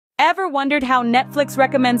Ever wondered how Netflix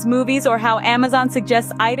recommends movies or how Amazon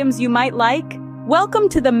suggests items you might like? Welcome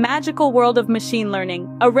to the magical world of machine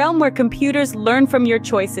learning, a realm where computers learn from your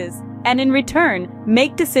choices, and in return,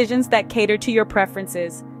 make decisions that cater to your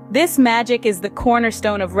preferences. This magic is the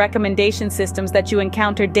cornerstone of recommendation systems that you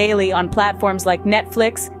encounter daily on platforms like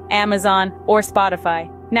Netflix, Amazon, or Spotify.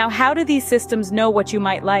 Now, how do these systems know what you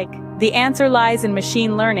might like? The answer lies in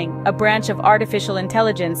machine learning, a branch of artificial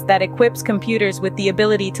intelligence that equips computers with the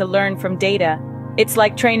ability to learn from data. It's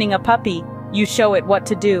like training a puppy. You show it what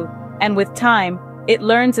to do, and with time, it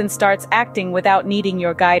learns and starts acting without needing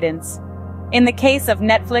your guidance. In the case of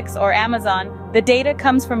Netflix or Amazon, the data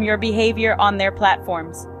comes from your behavior on their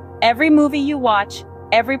platforms. Every movie you watch,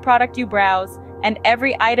 every product you browse, and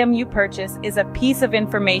every item you purchase is a piece of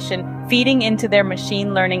information feeding into their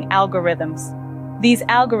machine learning algorithms. These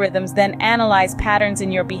algorithms then analyze patterns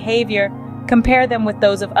in your behavior, compare them with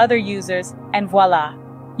those of other users, and voila!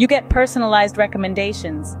 You get personalized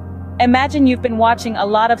recommendations. Imagine you've been watching a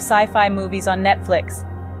lot of sci-fi movies on Netflix.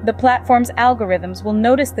 The platform's algorithms will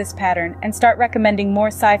notice this pattern and start recommending more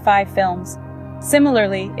sci-fi films.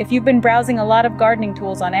 Similarly, if you've been browsing a lot of gardening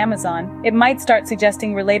tools on Amazon, it might start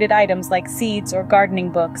suggesting related items like seeds or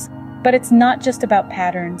gardening books. But it's not just about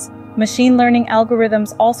patterns. Machine learning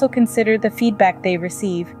algorithms also consider the feedback they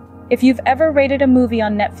receive. If you've ever rated a movie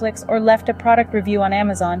on Netflix or left a product review on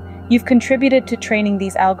Amazon, you've contributed to training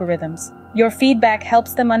these algorithms. Your feedback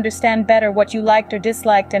helps them understand better what you liked or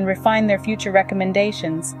disliked and refine their future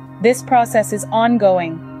recommendations. This process is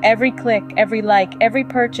ongoing. Every click, every like, every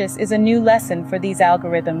purchase is a new lesson for these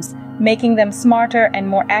algorithms, making them smarter and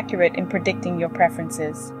more accurate in predicting your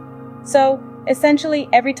preferences. So, essentially,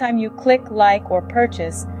 every time you click, like, or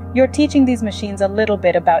purchase, you're teaching these machines a little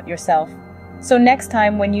bit about yourself. So next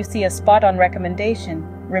time when you see a spot-on recommendation,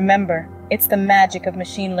 remember, it's the magic of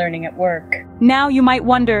machine learning at work. Now you might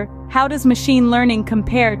wonder, how does machine learning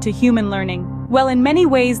compare to human learning? Well, in many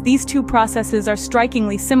ways, these two processes are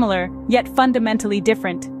strikingly similar, yet fundamentally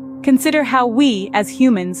different. Consider how we, as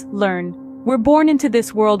humans, learn. We're born into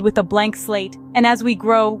this world with a blank slate, and as we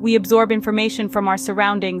grow, we absorb information from our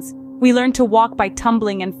surroundings. We learn to walk by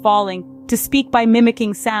tumbling and falling, to speak by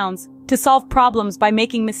mimicking sounds, to solve problems by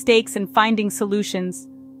making mistakes and finding solutions.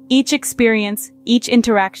 Each experience, each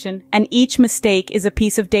interaction, and each mistake is a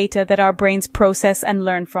piece of data that our brains process and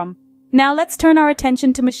learn from. Now let's turn our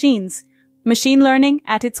attention to machines. Machine learning,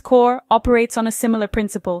 at its core, operates on a similar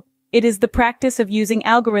principle. It is the practice of using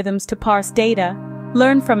algorithms to parse data,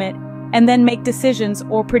 learn from it, and then make decisions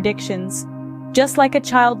or predictions. Just like a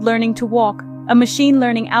child learning to walk, a machine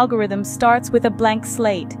learning algorithm starts with a blank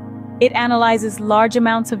slate. It analyzes large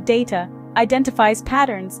amounts of data, identifies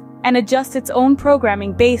patterns, and adjusts its own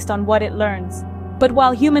programming based on what it learns. But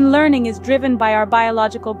while human learning is driven by our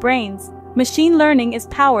biological brains, machine learning is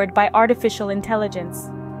powered by artificial intelligence.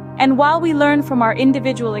 And while we learn from our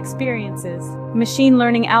individual experiences, machine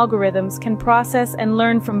learning algorithms can process and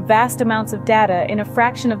learn from vast amounts of data in a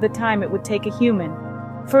fraction of the time it would take a human.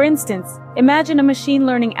 For instance, imagine a machine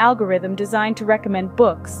learning algorithm designed to recommend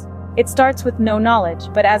books. It starts with no knowledge,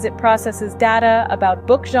 but as it processes data about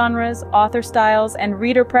book genres, author styles, and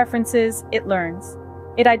reader preferences, it learns.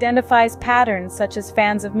 It identifies patterns such as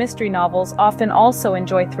fans of mystery novels often also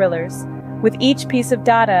enjoy thrillers. With each piece of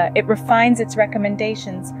data, it refines its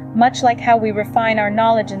recommendations, much like how we refine our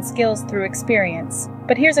knowledge and skills through experience.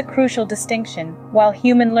 But here's a crucial distinction. While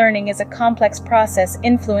human learning is a complex process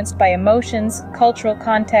influenced by emotions, cultural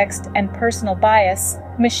context, and personal bias,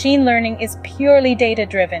 machine learning is purely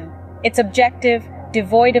data-driven. It's objective,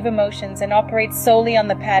 devoid of emotions, and operates solely on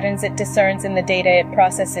the patterns it discerns in the data it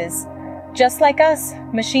processes. Just like us,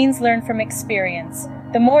 machines learn from experience.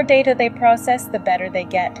 The more data they process, the better they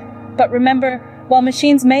get. But remember, while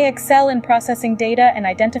machines may excel in processing data and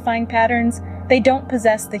identifying patterns, they don't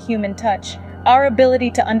possess the human touch. Our ability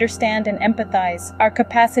to understand and empathize, our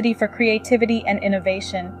capacity for creativity and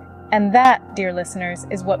innovation. And that, dear listeners,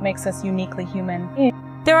 is what makes us uniquely human.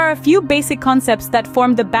 There are a few basic concepts that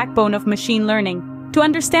form the backbone of machine learning. To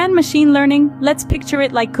understand machine learning, let's picture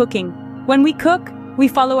it like cooking. When we cook, we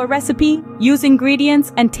follow a recipe, use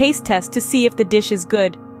ingredients, and taste test to see if the dish is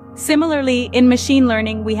good. Similarly, in machine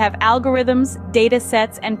learning, we have algorithms, data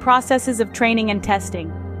sets, and processes of training and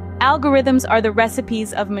testing. Algorithms are the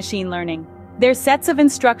recipes of machine learning. They're sets of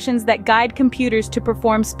instructions that guide computers to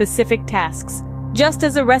perform specific tasks. Just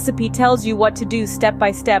as a recipe tells you what to do step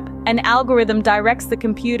by step, an algorithm directs the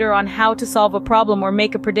computer on how to solve a problem or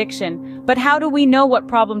make a prediction. But how do we know what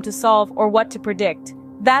problem to solve or what to predict?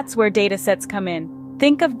 That's where datasets come in.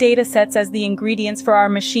 Think of datasets as the ingredients for our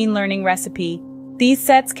machine learning recipe. These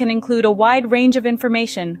sets can include a wide range of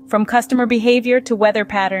information, from customer behavior to weather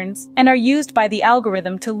patterns, and are used by the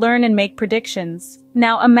algorithm to learn and make predictions.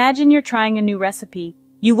 Now imagine you're trying a new recipe.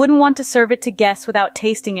 You wouldn't want to serve it to guests without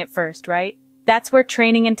tasting it first, right? That's where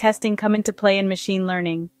training and testing come into play in machine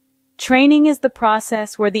learning. Training is the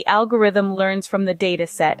process where the algorithm learns from the data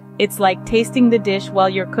set. It's like tasting the dish while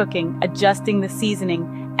you're cooking, adjusting the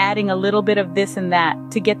seasoning, adding a little bit of this and that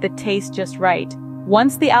to get the taste just right.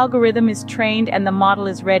 Once the algorithm is trained and the model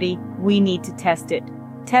is ready, we need to test it.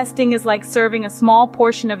 Testing is like serving a small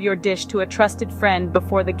portion of your dish to a trusted friend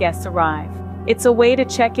before the guests arrive. It's a way to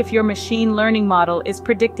check if your machine learning model is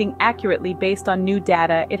predicting accurately based on new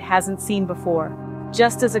data it hasn't seen before.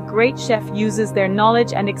 Just as a great chef uses their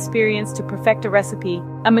knowledge and experience to perfect a recipe,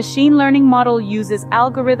 a machine learning model uses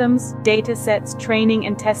algorithms, data sets, training,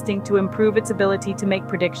 and testing to improve its ability to make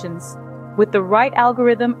predictions. With the right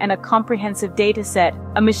algorithm and a comprehensive data set,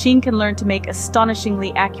 a machine can learn to make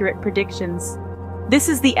astonishingly accurate predictions. This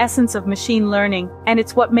is the essence of machine learning, and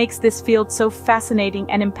it's what makes this field so fascinating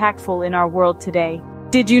and impactful in our world today.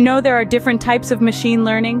 Did you know there are different types of machine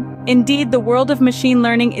learning? Indeed, the world of machine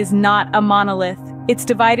learning is not a monolith. It's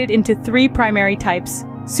divided into 3 primary types: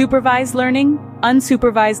 supervised learning,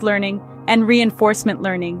 unsupervised learning, and reinforcement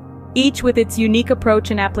learning, each with its unique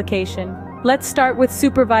approach and application. Let's start with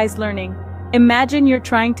supervised learning. Imagine you're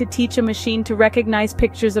trying to teach a machine to recognize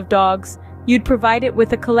pictures of dogs. You'd provide it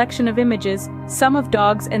with a collection of images, some of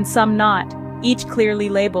dogs and some not, each clearly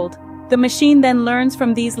labeled. The machine then learns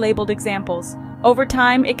from these labeled examples. Over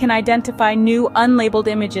time, it can identify new unlabeled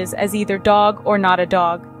images as either dog or not a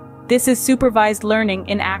dog. This is supervised learning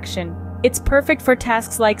in action. It's perfect for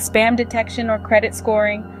tasks like spam detection or credit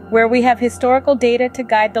scoring, where we have historical data to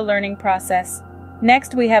guide the learning process.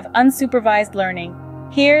 Next, we have unsupervised learning.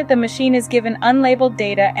 Here, the machine is given unlabeled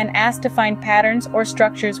data and asked to find patterns or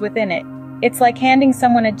structures within it. It's like handing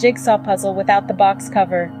someone a jigsaw puzzle without the box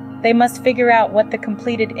cover. They must figure out what the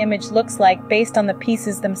completed image looks like based on the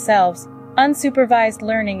pieces themselves. Unsupervised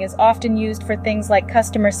learning is often used for things like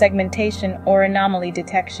customer segmentation or anomaly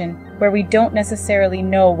detection, where we don't necessarily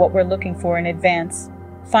know what we're looking for in advance.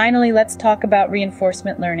 Finally, let's talk about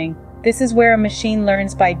reinforcement learning. This is where a machine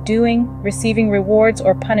learns by doing, receiving rewards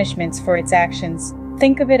or punishments for its actions.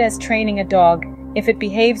 Think of it as training a dog. If it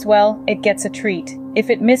behaves well, it gets a treat. If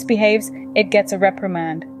it misbehaves, it gets a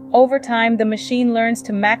reprimand. Over time, the machine learns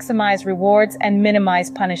to maximize rewards and minimize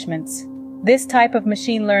punishments. This type of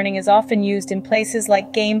machine learning is often used in places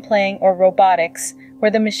like game playing or robotics, where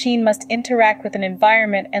the machine must interact with an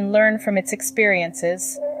environment and learn from its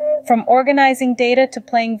experiences. From organizing data to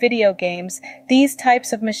playing video games, these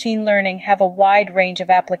types of machine learning have a wide range of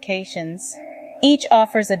applications. Each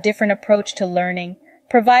offers a different approach to learning,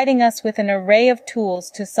 providing us with an array of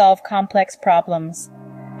tools to solve complex problems.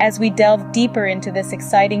 As we delve deeper into this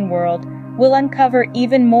exciting world, we'll uncover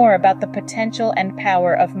even more about the potential and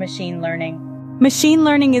power of machine learning. Machine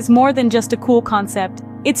learning is more than just a cool concept.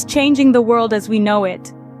 It's changing the world as we know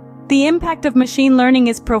it. The impact of machine learning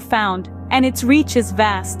is profound, and its reach is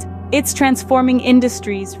vast. It's transforming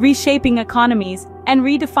industries, reshaping economies, and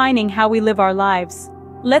redefining how we live our lives.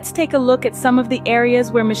 Let's take a look at some of the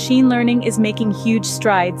areas where machine learning is making huge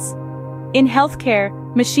strides. In healthcare,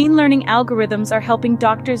 machine learning algorithms are helping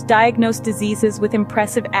doctors diagnose diseases with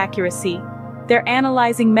impressive accuracy. They're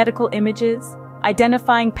analyzing medical images,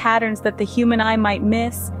 identifying patterns that the human eye might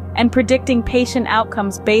miss, and predicting patient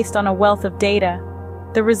outcomes based on a wealth of data.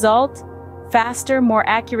 The result? Faster, more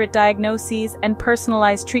accurate diagnoses and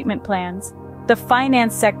personalized treatment plans. The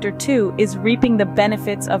finance sector, too, is reaping the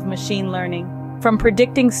benefits of machine learning. From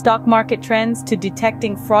predicting stock market trends to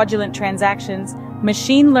detecting fraudulent transactions,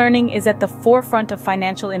 machine learning is at the forefront of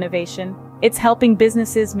financial innovation. It's helping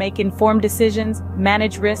businesses make informed decisions,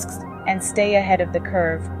 manage risks, and stay ahead of the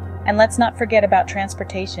curve. And let's not forget about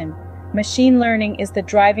transportation. Machine learning is the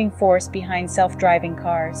driving force behind self-driving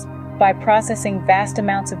cars. By processing vast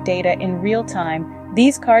amounts of data in real time,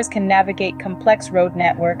 these cars can navigate complex road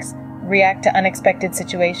networks, react to unexpected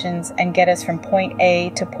situations, and get us from point A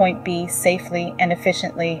to point B safely and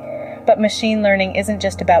efficiently. But machine learning isn't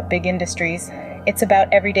just about big industries. It's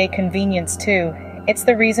about everyday convenience too. It's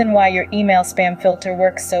the reason why your email spam filter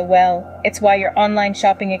works so well. It's why your online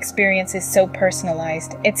shopping experience is so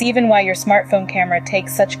personalized. It's even why your smartphone camera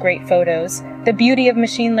takes such great photos. The beauty of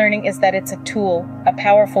machine learning is that it's a tool, a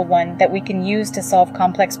powerful one that we can use to solve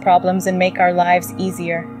complex problems and make our lives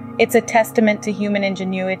easier. It's a testament to human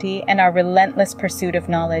ingenuity and our relentless pursuit of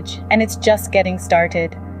knowledge, and it's just getting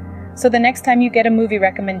started. So the next time you get a movie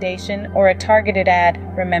recommendation or a targeted ad,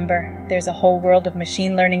 remember, there's a whole world of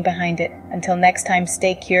machine learning behind it. Until next time,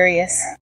 stay curious.